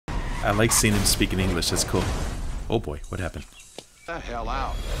I like seeing him speak in English. That's cool. Oh boy, what happened? The hell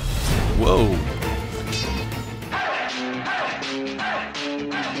out. Whoa.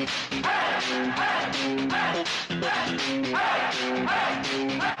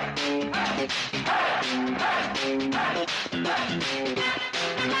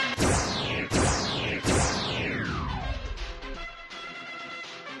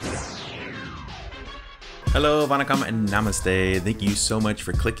 Hello, Vanakkam and Namaste. Thank you so much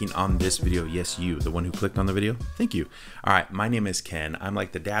for clicking on this video. Yes, you, the one who clicked on the video. Thank you. All right, my name is Ken. I'm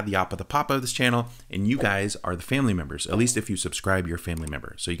like the dad, the oppa, the papa of this channel, and you guys are the family members. At least if you subscribe, you're a family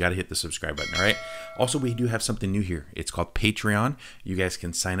member. So you got to hit the subscribe button, all right? Also, we do have something new here. It's called Patreon. You guys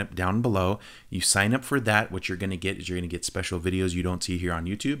can sign up down below. You sign up for that. What you're going to get is you're going to get special videos you don't see here on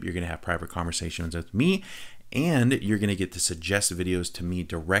YouTube. You're going to have private conversations with me, and you're going to get to suggest videos to me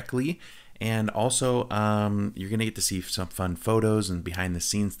directly. And also, you're going to get to see some fun photos and behind the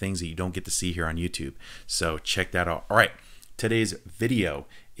scenes things that you don't get to see here on YouTube. So check that out. All right, today's video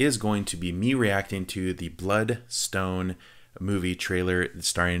is going to be me reacting to the Bloodstone movie trailer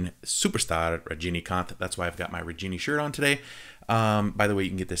starring superstar Rajinikanth. That's why I've got my Rajini shirt on today. By the way, you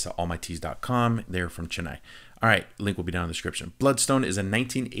can get this at allmytees.com. They're from Chennai. All right, link will be down in the description. Bloodstone is a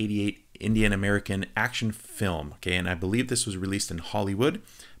 1988 Indian-American action film. Okay, and I believe this was released in Hollywood,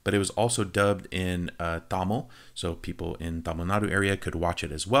 but it was also dubbed in Tamil, so people in Tamil Nadu area could watch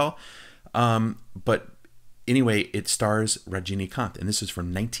it as well. But anyway, it stars Rajinikanth, and this is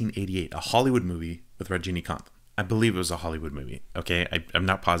from 1988, a Hollywood movie with Rajinikanth. I believe it was a Hollywood movie, okay? I'm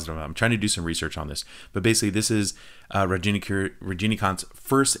not positive. I'm trying to do some research on this. But basically, this is Rajinikanth's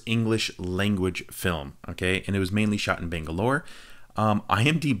first English language film, okay? And it was mainly shot in Bangalore.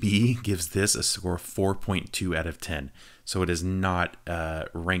 IMDb gives this a score of 4.2 out of 10. So it is not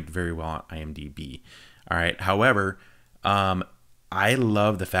ranked very well on IMDb. All right. However, I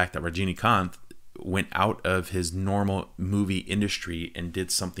love the fact that Rajinikanth went out of his normal movie industry and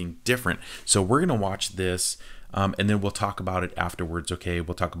did something different. So we're going to watch this, and then we'll talk about it afterwards. Okay.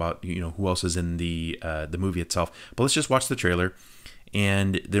 We'll talk about, you know, who else is in the movie itself. But let's just watch the trailer,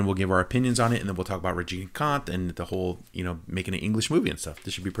 and then we'll give our opinions on it, and then we'll talk about Rajinikanth and the whole, you know, making an English movie and stuff.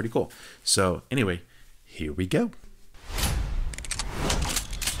 This should be pretty cool. So anyway, here we go.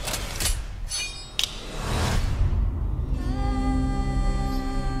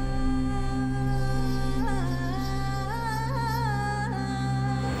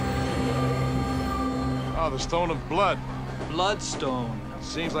 Oh, the Stone of Blood. Bloodstone.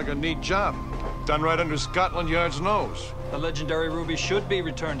 Seems like a neat job. Done right under Scotland Yard's nose. The legendary ruby should be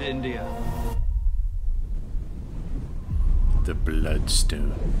returned to India. The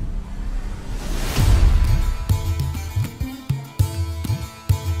Bloodstone.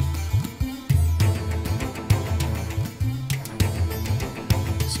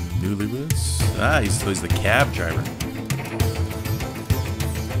 Some newlyweds. Ah, he's the cab driver.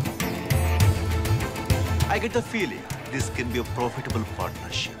 I get the feeling this can be a profitable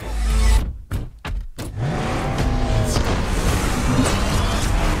partnership.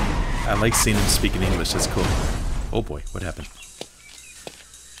 I like seeing him speak in English. That's cool. Oh boy, what happened?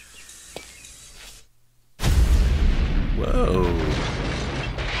 Whoa.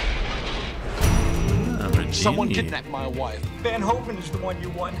 Someone kidnapped my wife. Van Hoven is the one you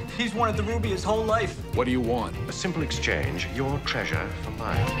want. He's wanted the ruby his whole life. What do you want? A simple exchange, your treasure for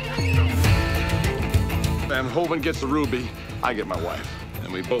mine. Van Hoven gets the ruby, I get my wife.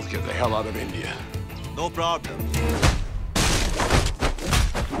 And we both get the hell out of India. No problem.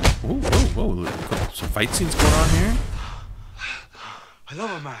 Whoa, whoa, whoa. Some fight scenes going on here? I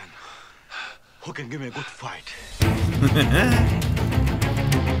love a man who can give me a good fight.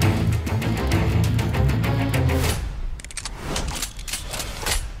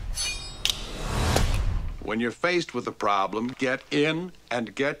 When you're faced with a problem, get in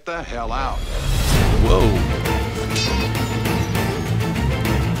and get the hell out. Whoa.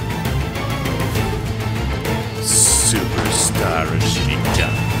 Superstar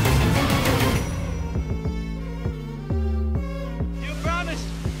Rajinikanth. You promised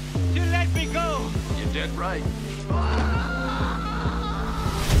to let me go. You're dead right.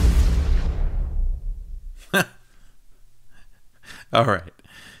 All right.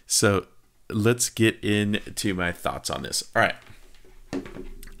 So let's get into my thoughts on this. All right.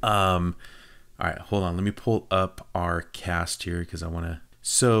 All right, hold on. Let me pull up our cast here because I want to.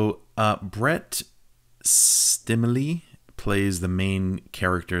 So Brett Stimley plays the main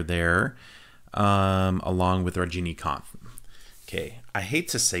character there, along with Rajinikanth. Okay, I hate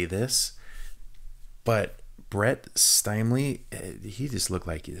to say this, but Brett Stimley, he just looked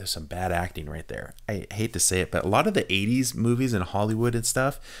like there's some bad acting right there. I hate to say it, but a lot of the 80s movies in Hollywood and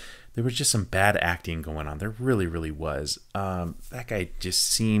stuff, there was just some bad acting going on. There really, really was. That guy just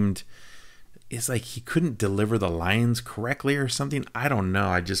seemed, it's like he couldn't deliver the lines correctly or something. I don't know.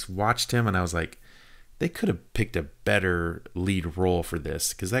 I just watched him and I was like, they could have picked a better lead role for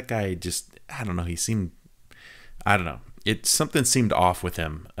this, because that guy just, I don't know, he seemed, I don't know. Something seemed off with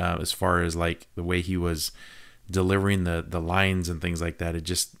him as far as like the way he was delivering the lines and things like that. It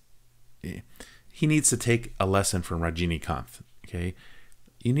just, he needs to take a lesson from Rajinikanth. Okay,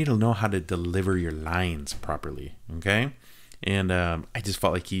 you need to know how to deliver your lines properly. Okay, and I just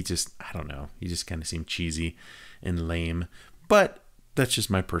felt like he just, I don't know, he just kind of seemed cheesy and lame. But that's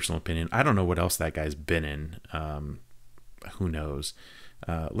just my personal opinion. I don't know what else that guy's been in. Who knows?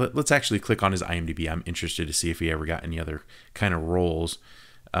 Let's actually click on his IMDb. I'm interested to see if he ever got any other kind of roles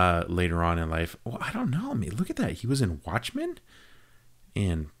later on in life. Well, I don't know. I mean, look at that. He was in Watchmen,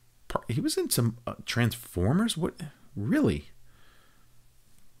 and he was in some Transformers. What? Really?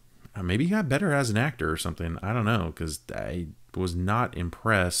 Maybe he got better as an actor or something. I don't know, because I was not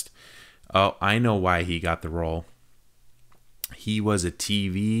impressed. Oh, I know why he got the role. He was a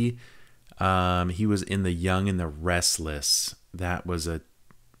TV. He was in The Young and the Restless. That was a,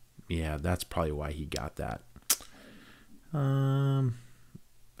 yeah, that's probably why he got that. And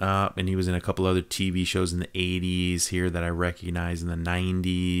he was in a couple other TV shows in the 80s here that I recognize, in the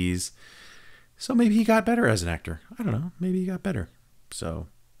 90s. So maybe he got better as an actor. I don't know. Maybe he got better. So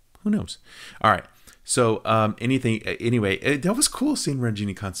who knows? All right. So anyway, that was cool seeing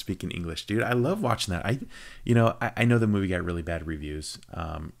Rajinikanth speaking English, dude. I love watching that. I know the movie got really bad reviews,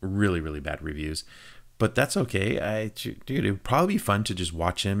 really, really bad reviews, but that's okay. Dude, it would probably be fun to just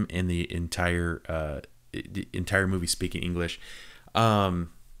watch him in the entire movie speaking English. The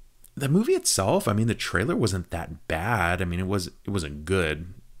movie itself, I mean, the trailer wasn't that bad. I mean, it wasn't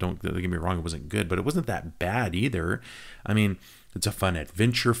good. Don't get me wrong, it wasn't good, but it wasn't that bad either. I mean, it's a fun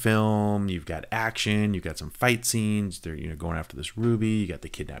adventure film. You've got action. You've got some fight scenes. They're going after this Ruby. You got the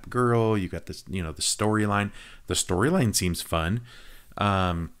kidnapped girl. You got this the storyline. The storyline seems fun.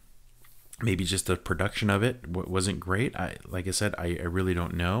 Maybe just the production of it wasn't great. Like I said, I really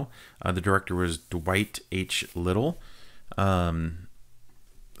don't know. The director was Dwight H. Little. And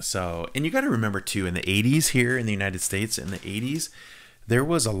you got to remember too, in the 80s here in the United States, in the 80s, there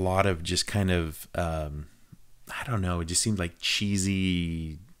was a lot of just kind of I don't know, it just seemed like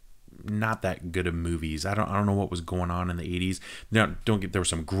cheesy, not that good of movies. I don't know what was going on in the 80s. Now, there were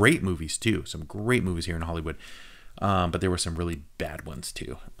some great movies too, some great movies here in Hollywood, but there were some really bad ones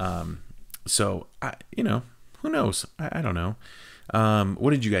too. So who knows? I don't know.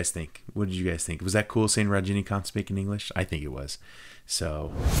 What did you guys think? Was that cool seeing Rajinikanth speaking English? I think it was.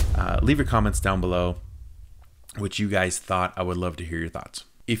 So leave your comments down below what you guys thought. I would love to hear your thoughts.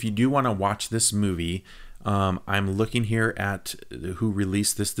 If you do want to watch this movie, I'm looking here at who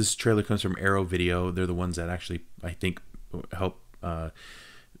released this. This trailer comes from Arrow Video. They're the ones that actually, I think, help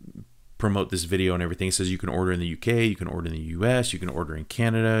promote this video and everything. It says you can order in the UK, you can order in the US, you can order in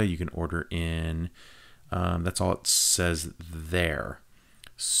Canada, you can order in, that's all it says there.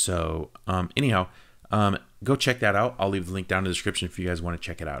 So anyhow, go check that out. I'll leave the link down in the description if you guys want to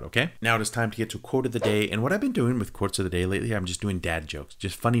check it out, okay? Now it is time to get to quote of the day. And what I've been doing with quotes of the day lately, I'm just doing dad jokes,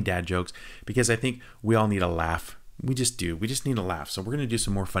 just funny dad jokes, because I think we all need a laugh. We just do. We just need a laugh. So we're going to do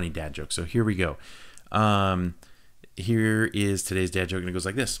some more funny dad jokes. So here we go. Here is today's dad joke, and it goes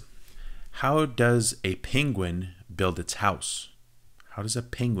like this. How does a penguin build its house? How does a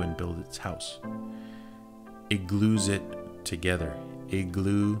penguin build its house? It glues it together.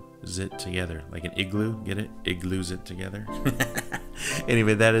 Igloos it together, like an igloo. Get it? Igloos it together.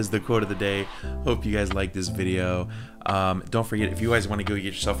 Anyway, that is the quote of the day. Hope you guys like this video. Don't forget, if you guys want to go get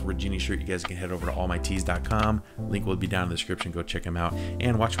yourself a Rajini shirt, you guys can head over to allmytees.com. Link will be down in the description. Go check them out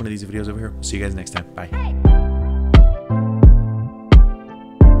and watch one of these videos over here. See you guys next time. Bye.